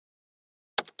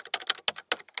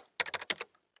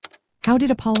How did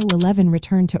Apollo 11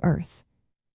 return to Earth?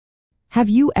 Have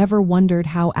you ever wondered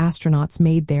how astronauts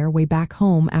made their way back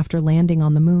home after landing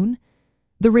on the moon?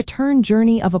 The return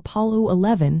journey of Apollo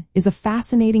 11 is a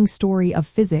fascinating story of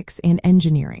physics and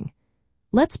engineering.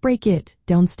 Let's break it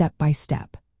down step by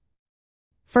step.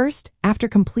 First, after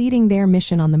completing their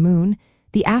mission on the moon,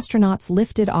 the astronauts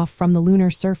lifted off from the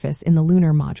lunar surface in the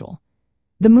Lunar Module.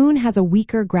 The moon has a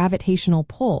weaker gravitational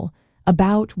pull,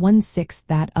 about 1/6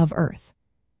 that of Earth.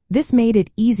 This made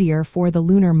it easier for the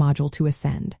Lunar Module to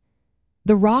ascend.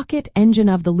 The rocket engine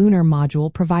of the Lunar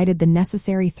Module provided the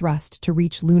necessary thrust to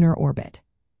reach lunar orbit.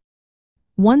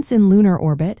 Once in lunar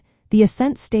orbit, the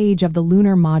ascent stage of the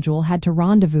Lunar Module had to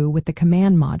rendezvous with the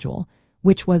command module,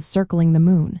 which was circling the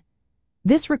moon.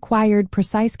 This required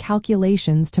precise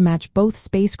calculations to match both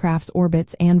spacecraft's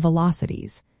orbits and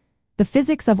velocities. The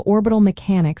physics of orbital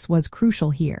mechanics was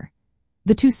crucial here.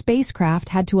 The two spacecraft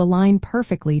had to align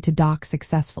perfectly to dock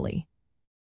successfully.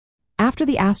 After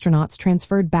the astronauts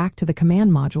transferred back to the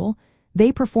command module,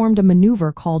 they performed a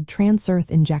maneuver called trans-Earth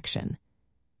injection.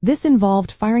 This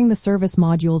involved firing the service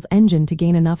module's engine to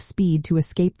gain enough speed to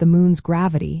escape the moon's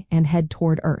gravity and head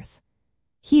toward Earth.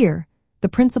 Here, the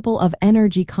principle of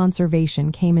energy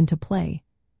conservation came into play.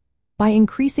 By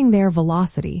increasing their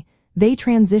velocity, they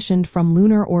transitioned from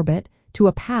lunar orbit to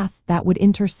a path that would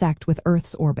intersect with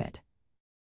Earth's orbit.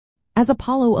 As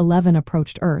Apollo 11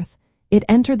 approached Earth, it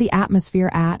entered the atmosphere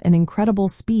at an incredible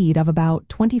speed of about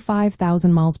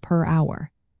 25,000 miles per hour.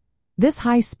 This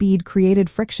high speed created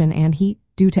friction and heat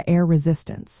due to air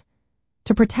resistance.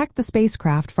 To protect the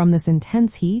spacecraft from this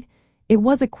intense heat, it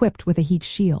was equipped with a heat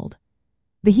shield.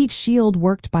 The heat shield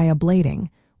worked by ablating,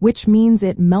 which means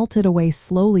it melted away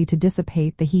slowly to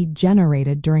dissipate the heat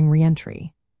generated during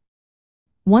re-entry.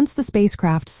 Once the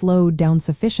spacecraft slowed down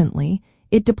sufficiently,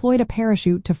 it deployed a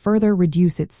parachute to further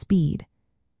reduce its speed.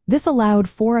 This allowed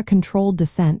for a controlled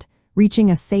descent,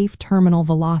 reaching a safe terminal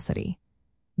velocity.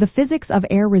 The physics of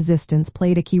air resistance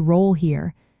played a key role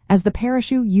here, as the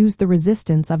parachute used the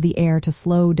resistance of the air to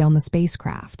slow down the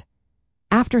spacecraft.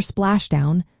 After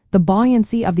splashdown, the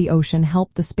buoyancy of the ocean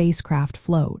helped the spacecraft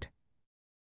float.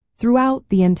 Throughout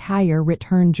the entire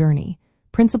return journey,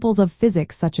 principles of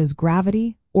physics such as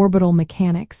gravity, orbital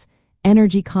mechanics,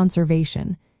 energy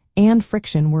conservation, and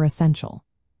friction were essential.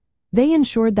 They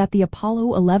ensured that the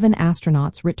Apollo 11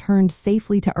 astronauts returned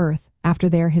safely to Earth after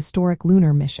their historic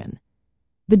lunar mission.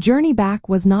 The journey back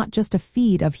was not just a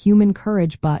feat of human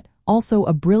courage but also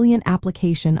a brilliant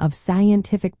application of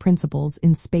scientific principles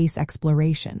in space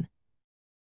exploration.